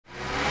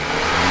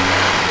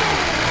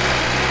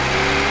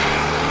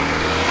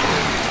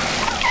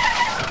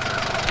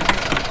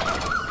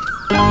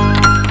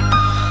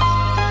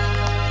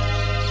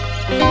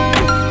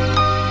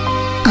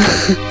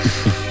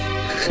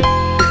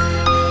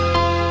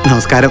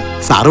നമസ്കാരം.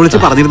 സാറ് വിളിച്ച്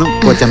പറഞ്ഞിരുന്നു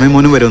കൊച്ചമ്മയും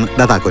മോനും വരുമെന്ന്.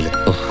 ഇതാ താക്കോല്.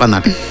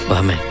 വന്നാട്ടെ.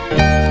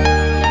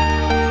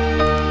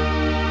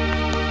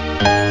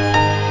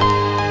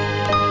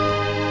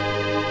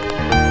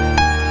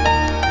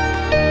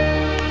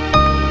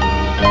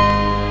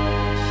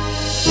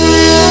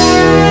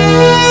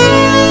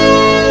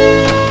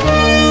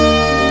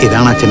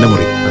 ഇതാണ് അച്ഛൻ്റെ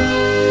മുറി.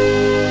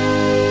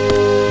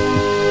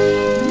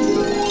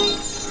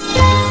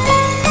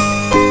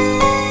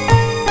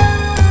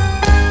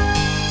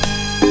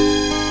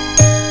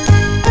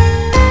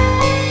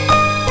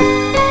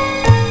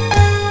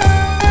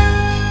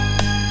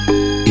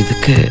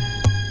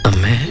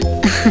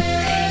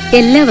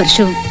 എല്ലാ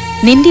വർഷവും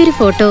നിന്റെ ഒരു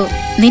ഫോട്ടോ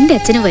നിന്റെ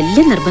അച്ഛന്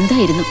വലിയ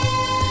നിർബന്ധമായിരുന്നു.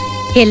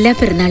 എല്ലാ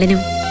പിറന്നാളിനും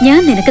ഞാൻ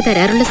നിനക്ക്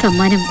തരാറുള്ള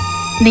സമ്മാനം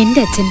നിന്റെ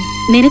അച്ഛൻ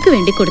നിനക്ക്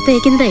വേണ്ടി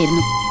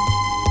കൊടുത്തയക്കുന്നതായിരുന്നു.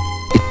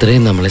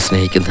 ഇത്രയും നമ്മളെ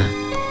സ്നേഹിക്കുന്ന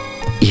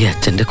ഈ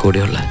അച്ഛന്റെ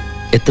കൂടെയുള്ള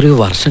എത്രയോ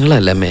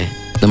വർഷങ്ങളല്ലമ്മേ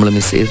നമ്മൾ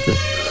മിസ് ചെയ്തത്.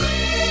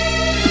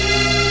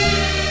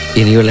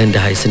 ഇനിയുള്ള എൻ്റെ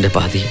ആയുസിന്റെ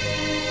പാതി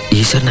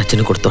ഈശ്വരൻ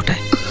അച്ഛന് കൊടുത്തോട്ടെ.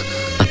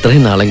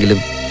 അത്രയും നാളെങ്കിലും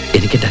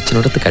എനിക്ക് എൻ്റെ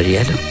അച്ഛനോടൊത്ത്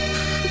കഴിയാലോ.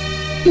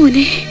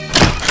 മോനെ,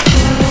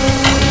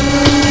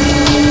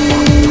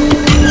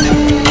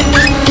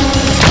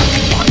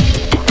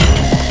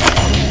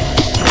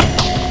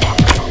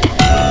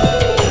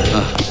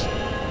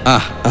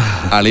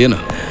 അളിയനോ?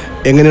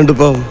 എങ്ങനെയുണ്ട്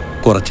ഇപ്പൊ?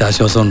 കുറച്ച്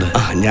ആശ്വാസമുണ്ട്.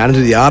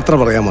 ഞാനൊരു യാത്ര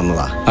പറയാൻ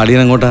വന്നതാ. അളിയൻ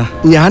എങ്ങോട്ടാ?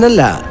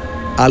 ഞാനല്ല,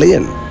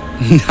 അളിയൻ.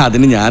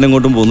 അതിന്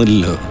ഞാനെങ്ങോട്ടും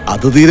പോകുന്നില്ലല്ലോ.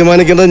 അത്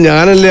തീരുമാനിക്കേണ്ടത്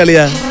ഞാനല്ലേ അളിയ.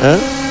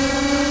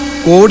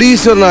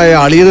 കോടീശ്വരനായ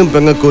അളിയനും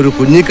പെങ്ങൾക്കും ഒരു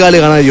കുഞ്ഞിക്കാല്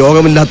കാണാൻ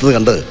യോഗമില്ലാത്തത്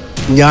കണ്ട്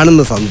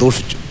ഞാനിന്ന്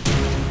സന്തോഷിച്ചു.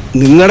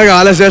 നിങ്ങളുടെ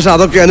കാലശേഷം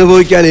അതൊക്കെ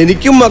അനുഭവിക്കാൻ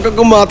എനിക്കും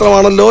മക്കൾക്കും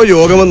മാത്രമാണല്ലോ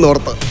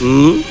യോഗമെന്നോർത്ത്.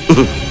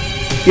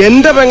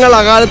 എന്റെ പെങ്ങൾ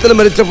അകാലത്തിൽ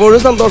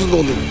മരിച്ചപ്പോഴും സന്തോഷം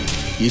തോന്നി.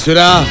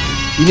 ഈശ്വരാ,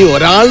 ഇനി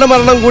ഒരാളുടെ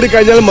മരണം കൂടി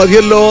കഴിഞ്ഞാൽ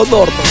മതിയല്ലോ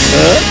എന്നോർത്തു.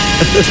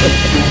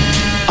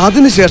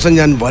 അതിനുശേഷം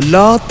ഞാൻ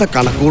വല്ലാത്ത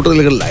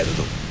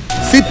കണക്കൂട്ടലുകളിലായിരുന്നു.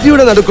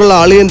 സിറ്റിയുടെ നടുക്കുള്ള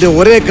അളിയന്റെ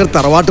ഒരേക്കർ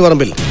തറവാട്ട്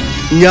പറമ്പിൽ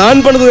ഞാൻ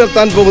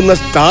പണിതുയർത്താൻ പോകുന്ന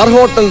സ്റ്റാർ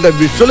ഹോട്ടലിന്റെ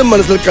വിഷ്വലും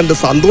മനസ്സിൽ കണ്ട്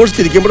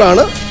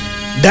സന്തോഷിച്ചിരിക്കുമ്പോഴാണ്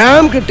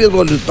ഡാം കിട്ടിയത്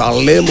പോലൊരു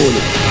തള്ളേ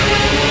മോനും.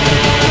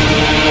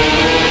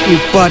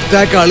 ഇപ്പൊ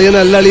അറ്റാക്ക്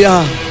അളിയനല്ല അളിയാ,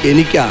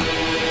 എനിക്കാ.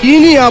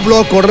 ഇനി ആ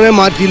ബ്ലോക്ക് ഉടനെ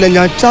മാറ്റിയില്ല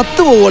ഞാൻ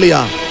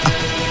ചത്തുപോളിയാ.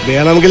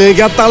 വേണമെങ്കിൽ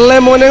എനിക്ക് ആ തള്ളേ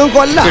മോനെ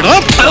കൊല്ലാം.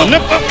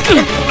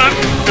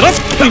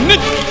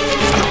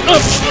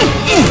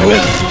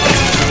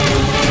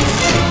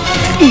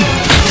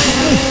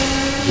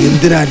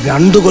 എന്തിനാ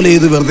 2 കൊല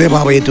ചെയ്ത് വെറുതെ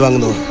പാവ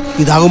ഏറ്റുവാങ്ങുന്നു?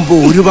 ഇതാകുമ്പോ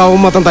ഒരു പാവം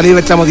മാത്രം തലയിൽ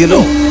വെച്ചാൽ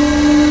മതിയല്ലോ.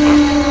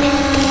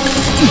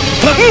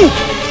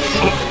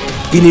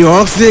 ഇനി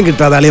ഓക്സിജൻ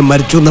കിട്ടാതെ അളിയെ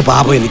മരിച്ചു എന്ന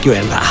പാപം എനിക്ക്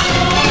വേണ്ട.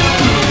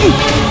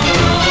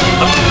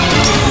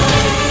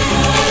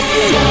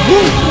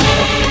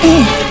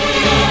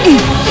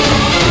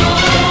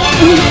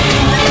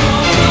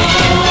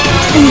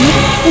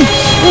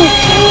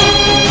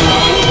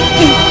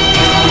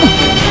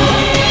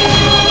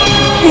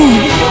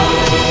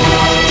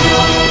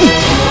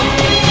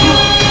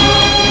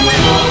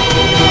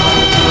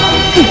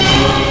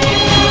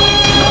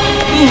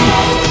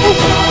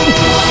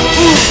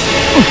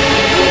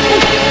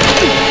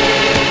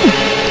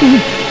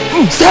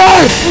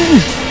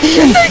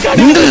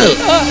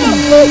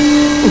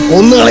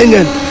 ഒന്നുകളയും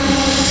ഞാൻ.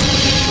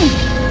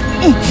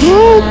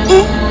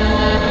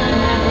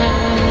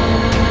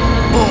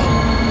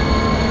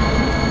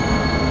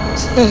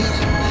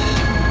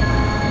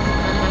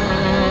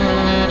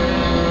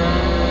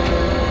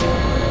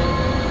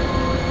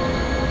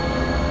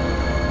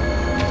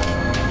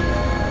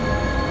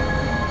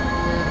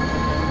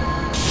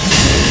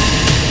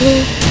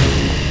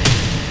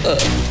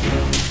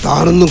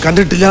 താനൊന്നും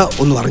കണ്ടിട്ടില്ല,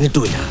 ഒന്നും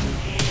അറിഞ്ഞിട്ടുമില്ല.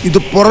 ഇത്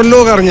പുറം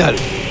ലോകം അറിഞ്ഞാൽ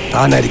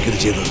താനായിരിക്കും ഇത്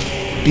ചെയ്തത്.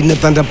 പിന്നെ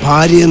തന്റെ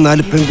ഭാര്യയും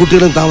 4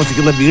 പെൺകുട്ടികളും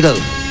താമസിക്കുന്ന വീട്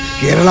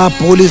കേരള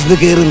പോലീസിന്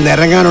കയറി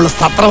നിരങ്ങാനുള്ള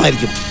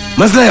സത്രമായിരിക്കും.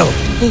 മനസ്സിലായോ?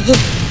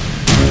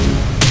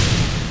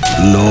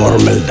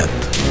 Normal death.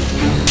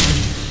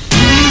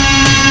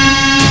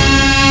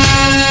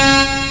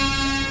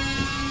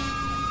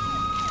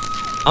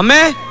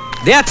 അമ്മേ,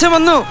 ദേ അച്ഛൻ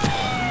വന്നു.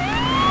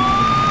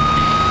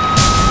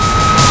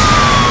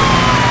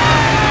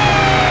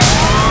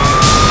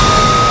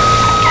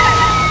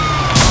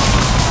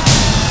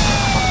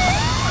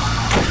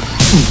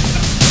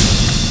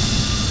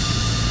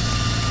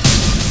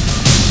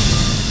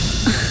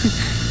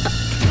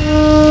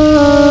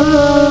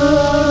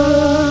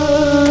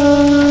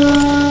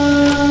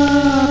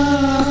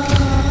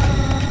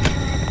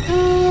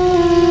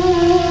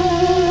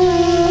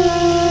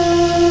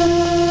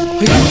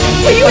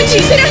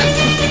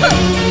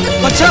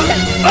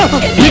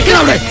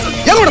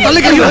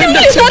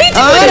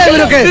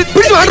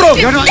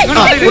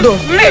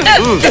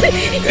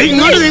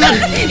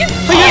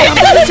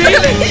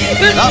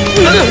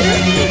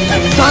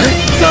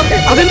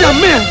 അതെന്റെ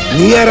അമ്മയാ.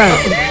 നീ ആരാ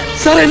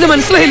സാർ? എന്നെ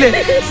മനസ്സിലായില്ലേ?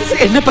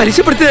 എന്നെ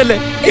പരിചയപ്പെടുത്തിയതല്ലേ?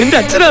 എന്റെ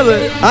അച്ഛനാത്.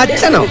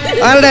 അച്ഛനോ?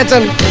 ആരുടെ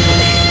അച്ഛൻ?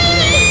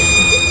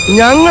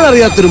 ഞങ്ങൾ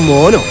അറിയാത്തൊരു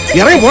മോനോ?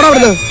 ഇറങ്ങി പോടാ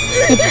അവിടുന്ന്.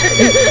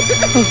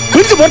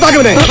 പിടിച്ചു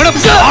പുറത്താക്കവനെ.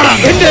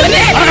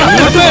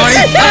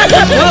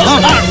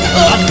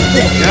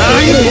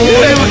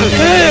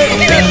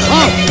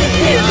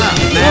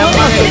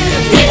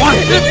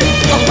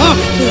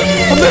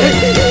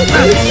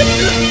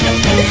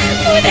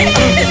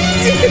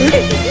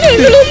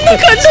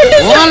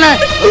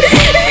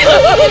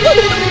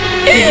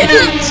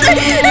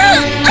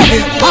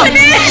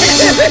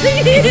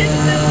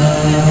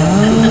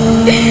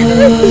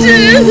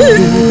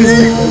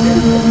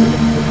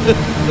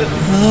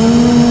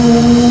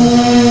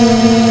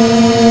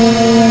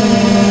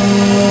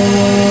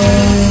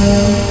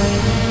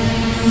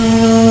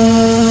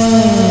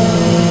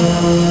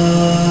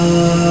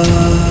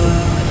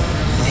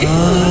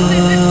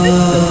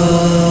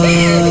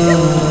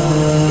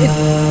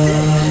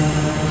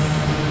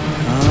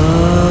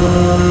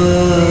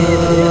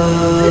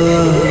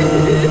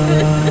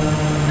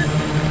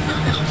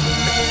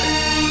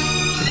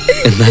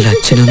 എന്നാൽ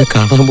അച്ഛനൊന്ന്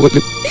കാണാൻ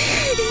പോലും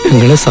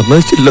ഞങ്ങളെ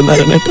സമ്മതിച്ചില്ല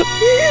നാരായണേട്ട.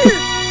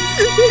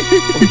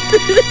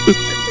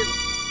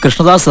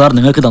 കൃഷ്ണദാസ് സാർ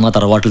നിങ്ങൾക്ക് തന്ന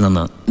തറവാട്ടിൽ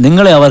നിന്ന്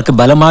നിങ്ങളെ അവർക്ക്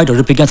ബലമായിട്ട്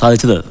ഒഴിപ്പിക്കാൻ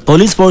സാധിച്ചത്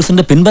പോലീസ്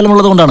ഫോഴ്സിന്റെ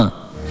പിൻബലമുള്ളത് കൊണ്ടാണ്.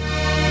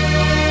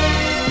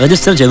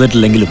 രജിസ്റ്റർ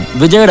ചെയ്തിട്ടില്ലെങ്കിലും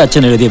വിജയുടെ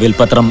അച്ഛൻ എഴുതിയ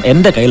വിൽപത്രം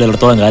എന്റെ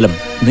കയ്യിലെടുത്തോളം കാലം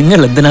നിങ്ങൾ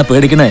എന്തിനാ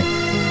പേടിക്കണേ?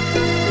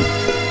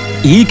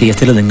 ഈ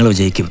കേസിൽ നിങ്ങൾ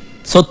വിജയിക്കും.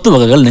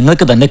 സ്വത്തുവകകൾ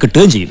നിങ്ങൾക്ക് തന്നെ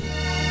കിട്ടുകയും ചെയ്യും.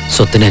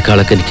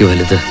 സ്വത്തിനേക്കാളൊക്കെ എനിക്ക്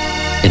വലുത്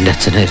എൻ്റെ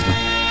അച്ഛനായിരുന്നു.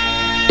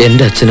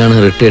 എൻ്റെ അച്ഛനാണ്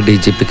റിട്ടയർഡ്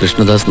DGP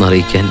കൃഷ്ണദാസ് എന്ന്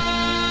അറിയിക്കാൻ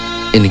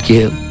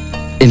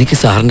എനിക്ക്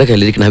സാറിൻ്റെ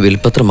കയ്യിലിരിക്കുന്ന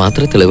വിൽപത്രം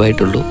മാത്രമേ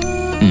തെളിവായിട്ടുള്ളൂ.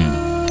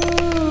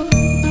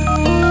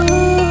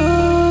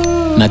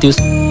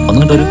 മാത്യൂസ്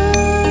ഒന്നുകൊണ്ട് വരൂ.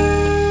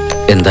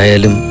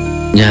 എന്തായാലും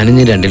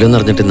ഞാനിനി രണ്ടിലൊന്നും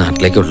അറിഞ്ഞിട്ട്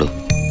നാട്ടിലേക്കുള്ളൂ.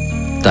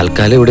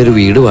 തൽക്കാലം ഇവിടെ ഒരു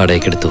വീട്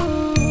വാടകയ്ക്കെടുത്തു.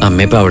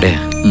 അമ്മയപ്പം അവിടെയാ.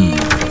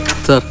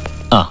 സാർ.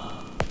 ആ,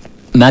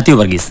 മാത്യു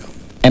വർഗീസ്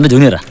എൻ്റെ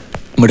ജൂനിയറാ,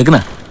 മിടുക്കണ.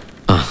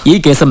 ഈ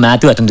കേസ്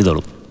മാത്യു അറ്റൻഡ്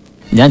ചെയ്തോളൂ.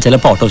 ഞാൻ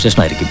ചിലപ്പോൾ ഔട്ട് ഓഫ്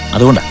സ്റ്റേഷനായിരിക്കും,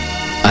 അതുകൊണ്ടാ.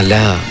 അല്ല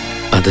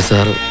അത്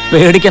സാർ.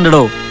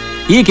 പേടിക്കണ്ടോ,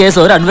 ഈ കേസ്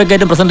ഒരു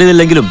അഡ്വക്കേറ്റും പ്രസന്റ്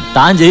ചെയ്തില്ലെങ്കിലും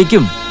താൻ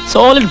ജയിക്കും.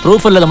 സോളിഡ്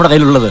പ്രൂഫ് അല്ലേ നമ്മുടെ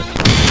കയ്യിലുള്ളത്.